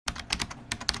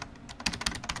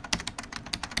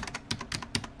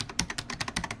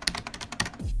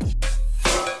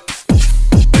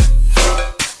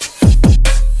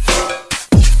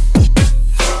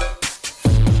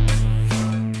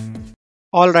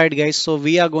Alright guys, so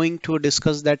we are going to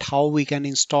discuss that how we can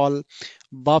install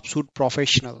Burpsuite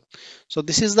Professional. So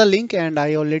this is the link and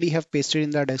I already have pasted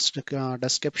in the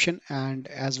description, and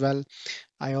as well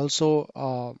I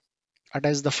also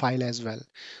attached the file as well.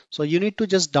 So you need to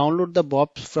just download the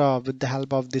Burp with the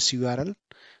help of this URL.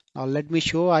 Now let me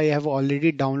show. I have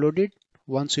already downloaded.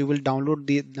 Once you will download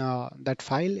that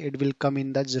file, it will come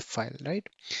in the zip file, right?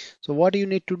 So what you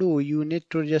need to do, you need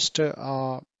to just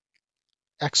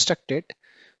extract it.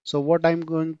 So what I'm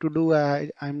going to do,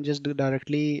 I'm just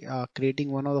directly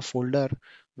creating one of the folder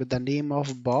with the name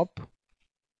of Bob,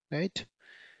 right?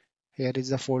 Here is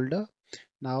the folder.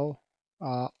 Now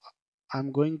uh,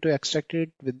 I'm going to extract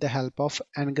it with the help of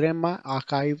Ngramma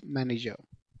Archive Manager.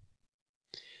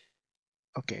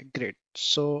 Okay, great.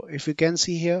 So if you can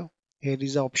see here, here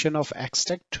is the option of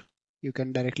extract. You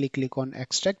can directly click on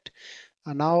extract.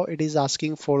 And now it is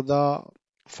asking for the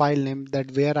file name, that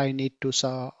where I need to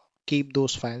keep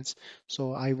those files.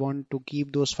 So I want to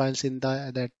keep those files in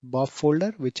that buff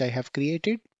folder which I have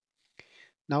created.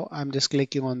 Now I'm just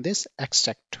clicking on this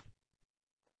extract.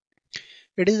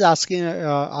 It is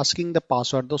asking the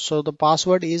password. So the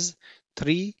password is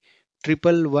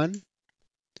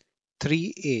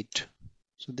 311138.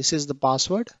 So this is the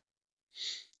password.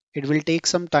 It will take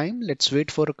some time. Let's wait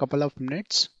for a couple of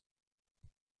minutes.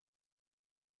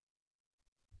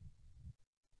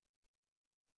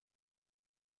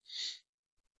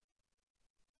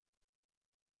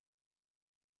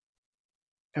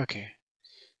 Okay.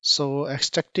 So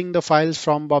extracting the files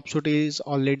from Burpsuite is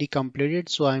already completed.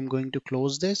 So I'm going to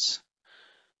close this.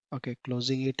 Okay,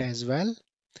 closing it as well.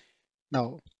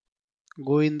 Now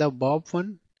go in the Burp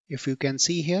one. If you can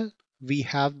see here, we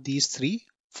have these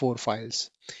four files.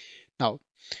 Now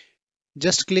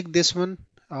just click this one.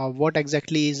 What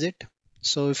exactly is it?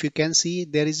 So if you can see,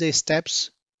 there is a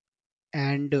steps,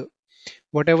 and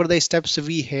whatever the steps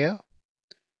we have,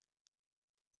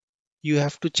 you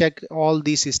have to check all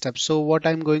these steps. So what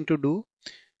I'm going to do,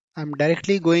 I'm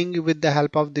directly going with the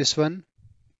help of this one.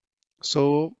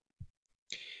 So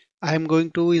I'm going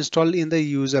to install in the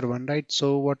user one, right?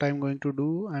 So what I'm going to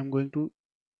do, I'm going to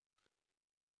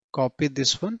copy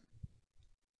this one,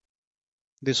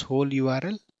 this whole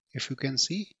URL. If you can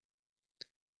see,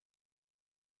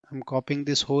 I'm copying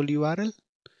this whole URL.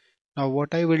 Now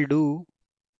what I will do,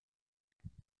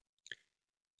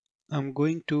 I'm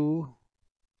going to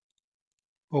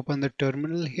open the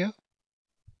terminal here.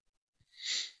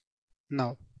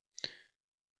 Now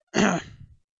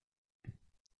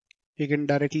you can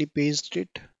directly paste it.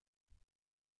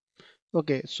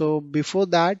 Okay, so before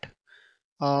that,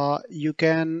 you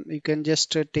can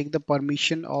just take the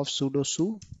permission of sudo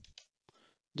su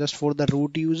just for the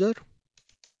root user.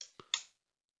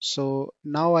 So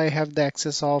now I have the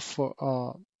access of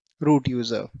root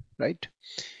user, right?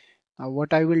 Now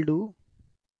what I will do,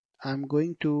 I'm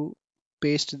going to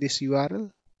paste this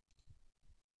URL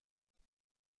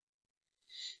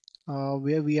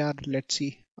where we are. Let's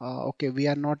see. Okay, we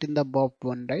are not in the burp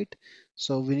one, right?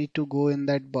 So we need to go in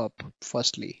that burp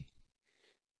firstly.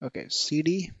 Okay,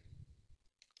 cd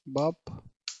burp.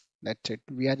 That's it.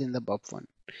 We are in the burp one.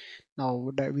 Now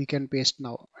that we can paste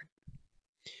now.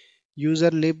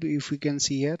 User lib, if we can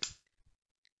see here,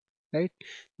 right?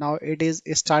 Now it is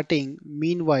starting.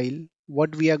 Meanwhile,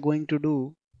 what we are going to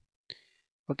do?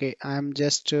 Okay, I'm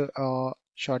just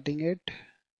shorting it.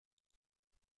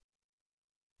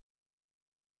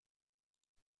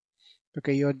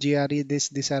 Okay, your GRE,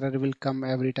 this error will come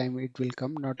every time. It will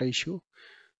come, not an issue.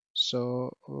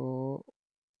 So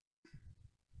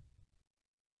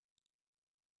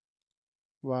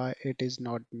why it is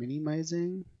not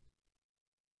minimizing?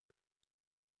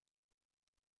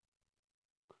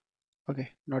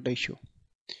 Okay, not an issue.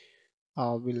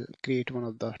 We'll create one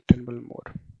of the tenable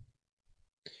more.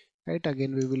 Right,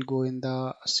 again we will go in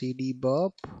the cd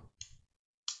burp,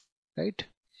 right?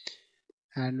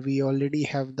 And we already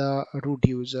have the root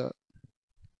user.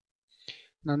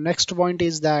 Now next point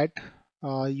is that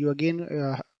you again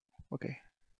okay,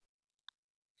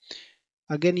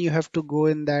 again you have to go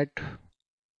in that,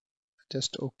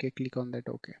 just okay, click on that.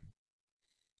 Okay,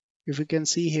 if you can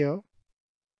see here,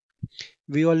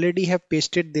 we already have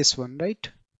pasted this one,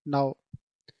 right? Now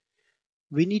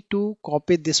we need to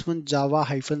copy this one,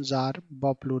 java-jar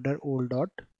burploader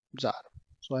old.jar.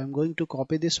 So I'm going to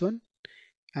copy this one,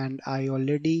 and I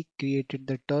already created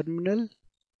the terminal,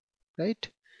 right?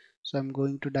 So I'm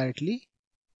going to directly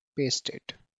paste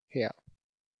it here,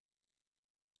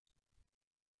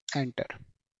 enter.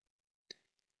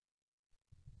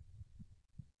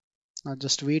 Now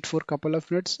just wait for a couple of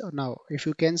minutes. Now if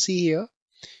you can see here,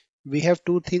 we have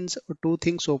two things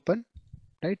open,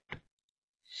 right?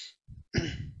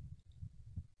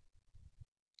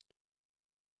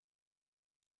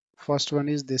 First one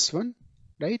is this one,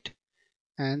 right?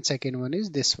 And second one is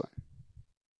this one.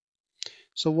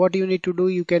 So what you need to do,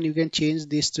 you can change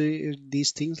these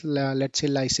things. Let's say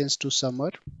license to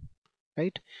summer,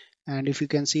 right? And if you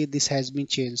can see, this has been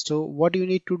changed. So what you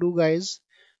need to do, guys,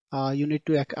 you need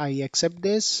to I accept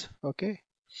this. Okay,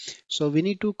 so we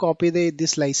need to copy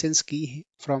this license key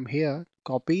from here,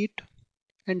 copy it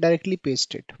and directly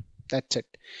paste it. That's it.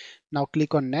 Now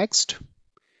click on next.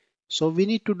 So we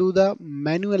need to do the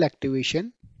manual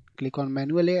activation. Click on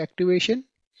manual activation.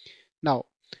 Now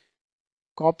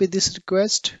copy this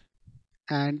request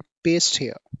and paste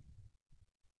here.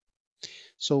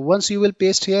 So once you will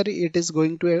paste here, it is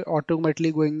going to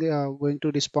automatically going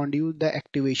to respond you the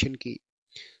activation key.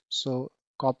 So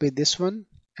copy this one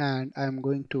and I'm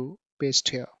going to paste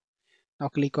here. Now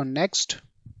click on next.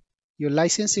 Your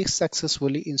license is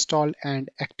successfully installed and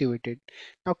activated.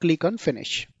 Now click on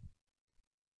finish.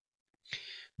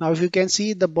 Now if you can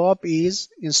see, the burp is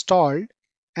installed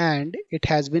and it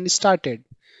has been started.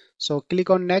 So click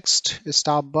on next,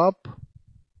 start burp.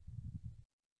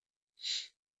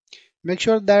 Make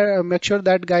sure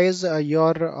that guys,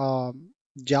 your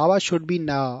Java should be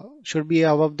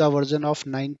above the version of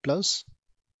 9 plus,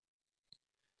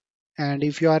 and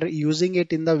if you are using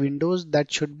it in the Windows,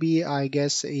 that should be, I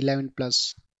guess, 11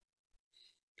 plus,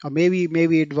 or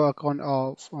maybe it work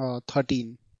on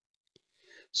 13.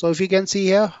 So if you can see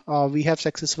here, we have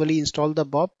successfully installed the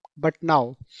burp. But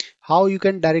now, how you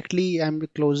can directly, I'm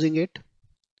closing it.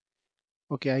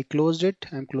 Okay, I closed it.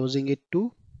 I'm closing it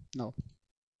too. Now,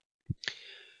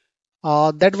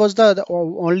 that was the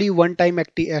only one-time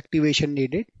activation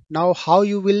needed. Now, how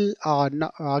you will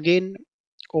again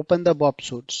open the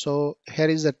Burpsuite. So here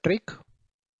is the trick.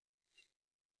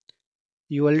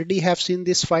 You already have seen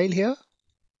this file here.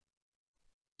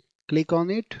 Click on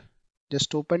it.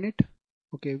 Just open it.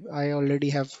 Okay, I already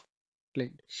have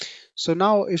clicked. So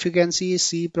now, if you can see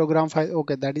C program file,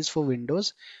 okay, that is for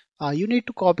Windows. You need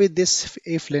to copy this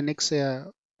if Linux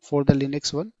for the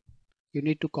Linux one. You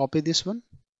need to copy this one.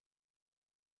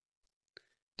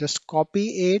 Just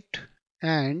copy it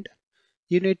and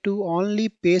you need to only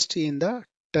paste in the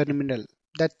terminal.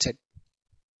 That's it.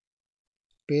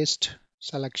 Paste,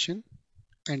 selection,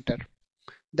 enter.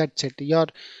 That's it. Your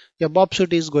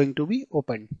Burpsuite is going to be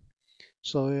open.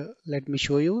 So let me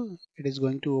show you. It is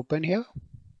going to open here.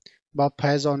 Burp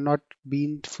has or not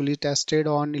been fully tested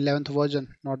on 11th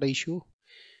version. Not an issue.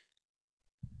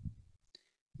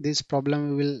 This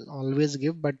problem we will always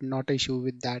give, but not an issue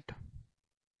with that.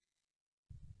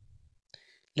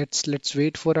 Let's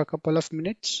wait for a couple of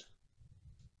minutes.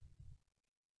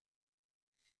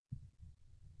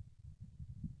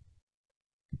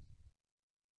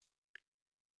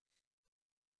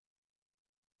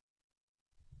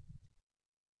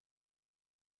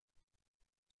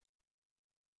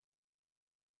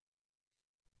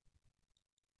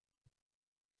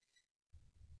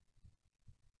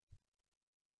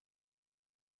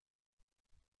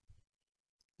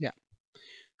 Yeah.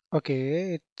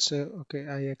 Okay. It's okay.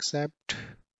 I accept.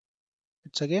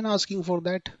 It's again asking for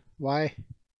that. Why?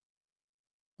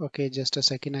 Okay, just a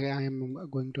second. I am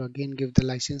going to again give the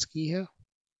license key here.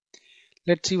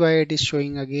 Let's see why it is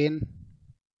showing again.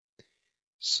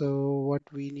 So what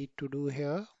we need to do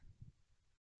here.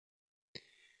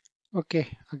 Okay,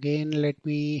 again let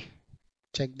me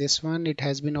check this one. It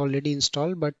has been already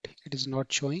installed, but it is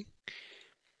not showing.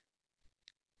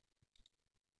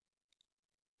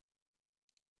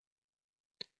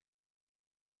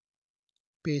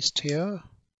 Paste here.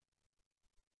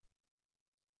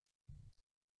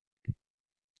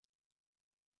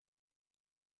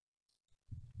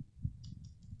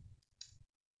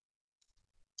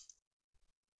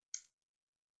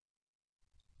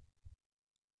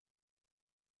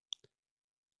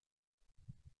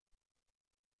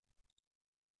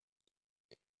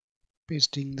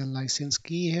 Pasting the license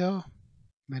key here.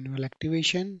 Manual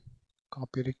activation.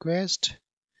 Copy request.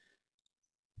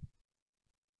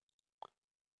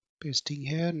 Pasting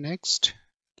here. Next.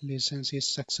 License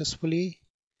is successfully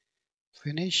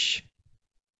finish.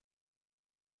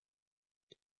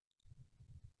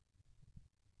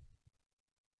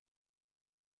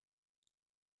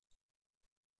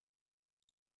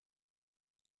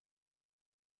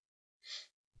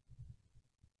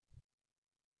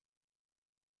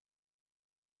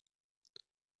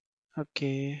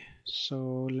 Okay,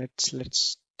 so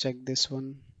let's check this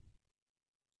one.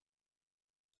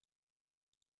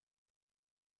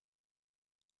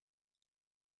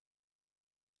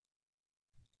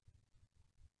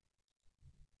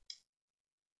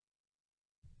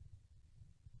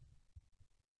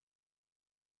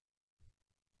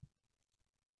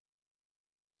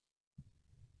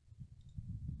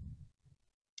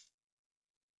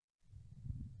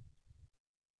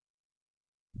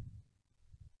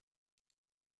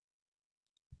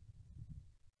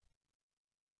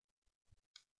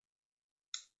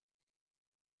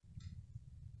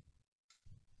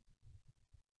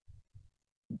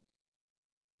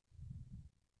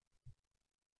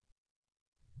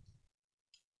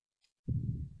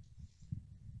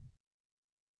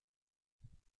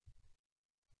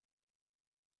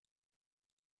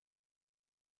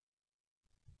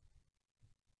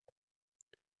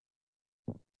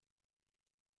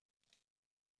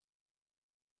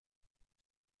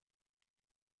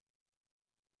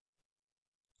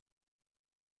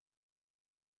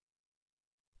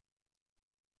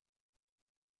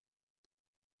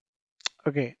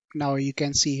 Okay, now you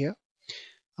can see here.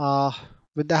 Uh,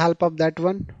 with the help of that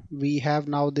one, we have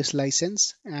now this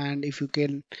license, and if you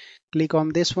can click on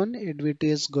this one, it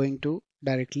is going to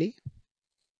directly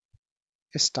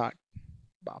start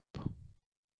up.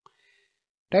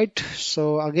 Right.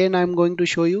 So again, I'm going to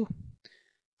show you.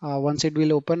 Once it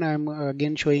will open, I'm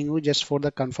again showing you just for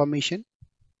the confirmation.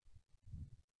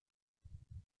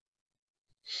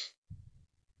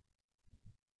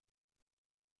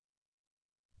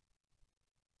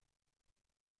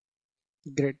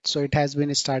 Great. So it has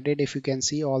been started. If you can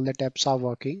see, all the tabs are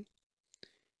working.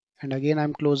 And again,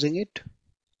 I'm closing it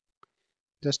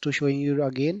just to showing you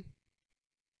again.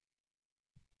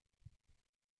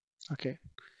 Okay.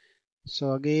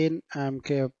 So again, I'm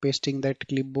pasting that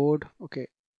clipboard. Okay.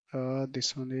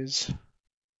 This one is,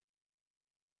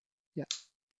 yeah,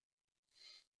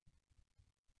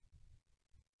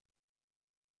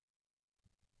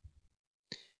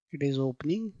 it is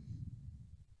opening.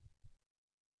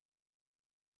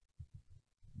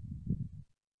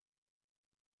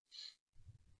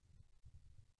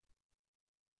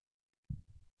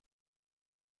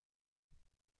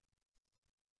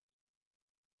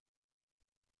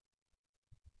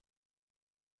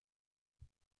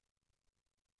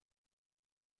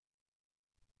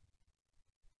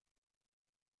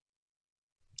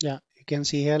 Yeah, you can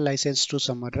see here license to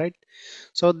summer, right?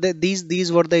 So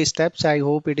these were the steps. I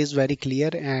hope it is very clear.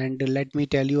 And let me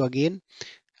tell you again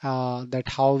that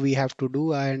how we have to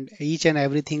do, and each and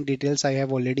everything details I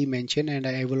have already mentioned, and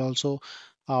I will also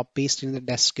paste in the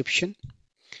description.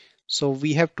 So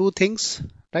we have two things,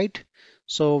 right?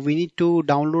 So we need to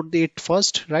download it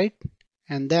first, right?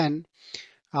 And then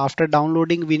after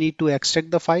downloading, we need to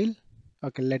extract the file.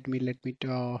 Okay, let me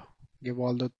give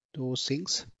all those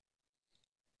things.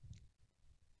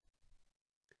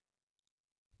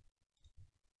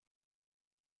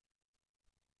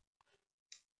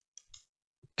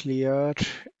 Clear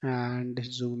and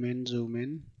zoom in, zoom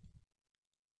in,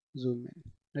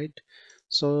 right?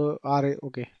 So are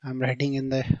okay, I'm writing in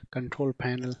the control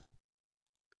panel,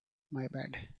 my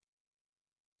bad.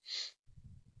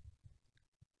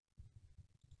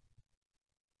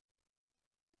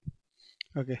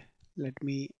 Okay, let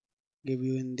me give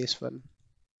you in this one.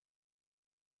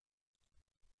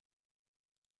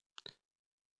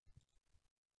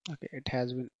 Okay, it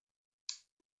has been.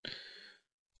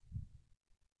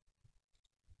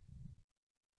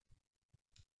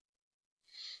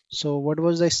 So what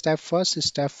was the step first?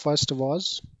 Step first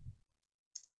was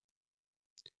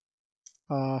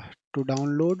uh, to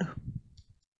download,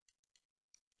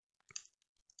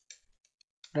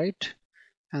 right?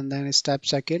 And then step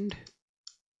second,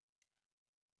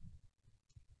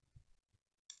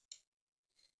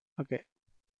 okay,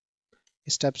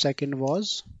 step second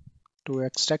was to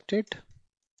extract it.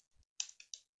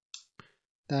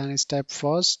 Then step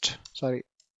third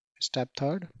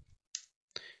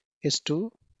is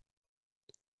to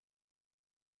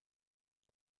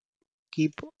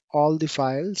keep all the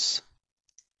files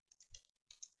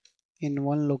in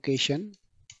one location.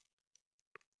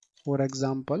 For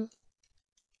example,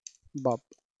 burp.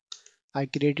 I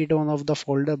created one of the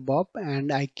folder burp and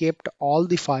I kept all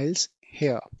the files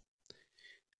here.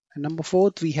 And number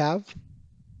fourth, we have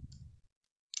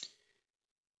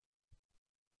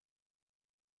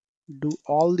do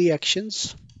all the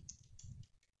actions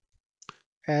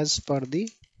as per the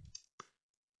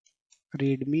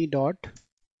readme.md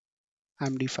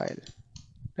file,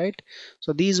 right?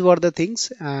 So these were the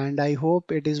things, and I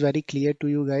hope it is very clear to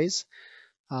you guys.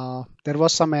 There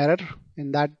was some error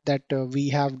in that we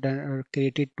have done,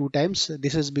 created two times.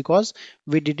 This is because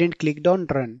we didn't click on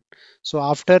run. So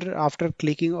after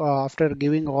clicking after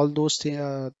giving all those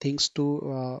things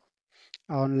to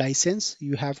on license,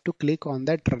 you have to click on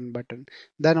that run button,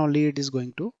 then only it is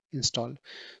going to install.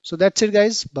 So that's it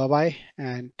guys, bye bye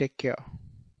and take care.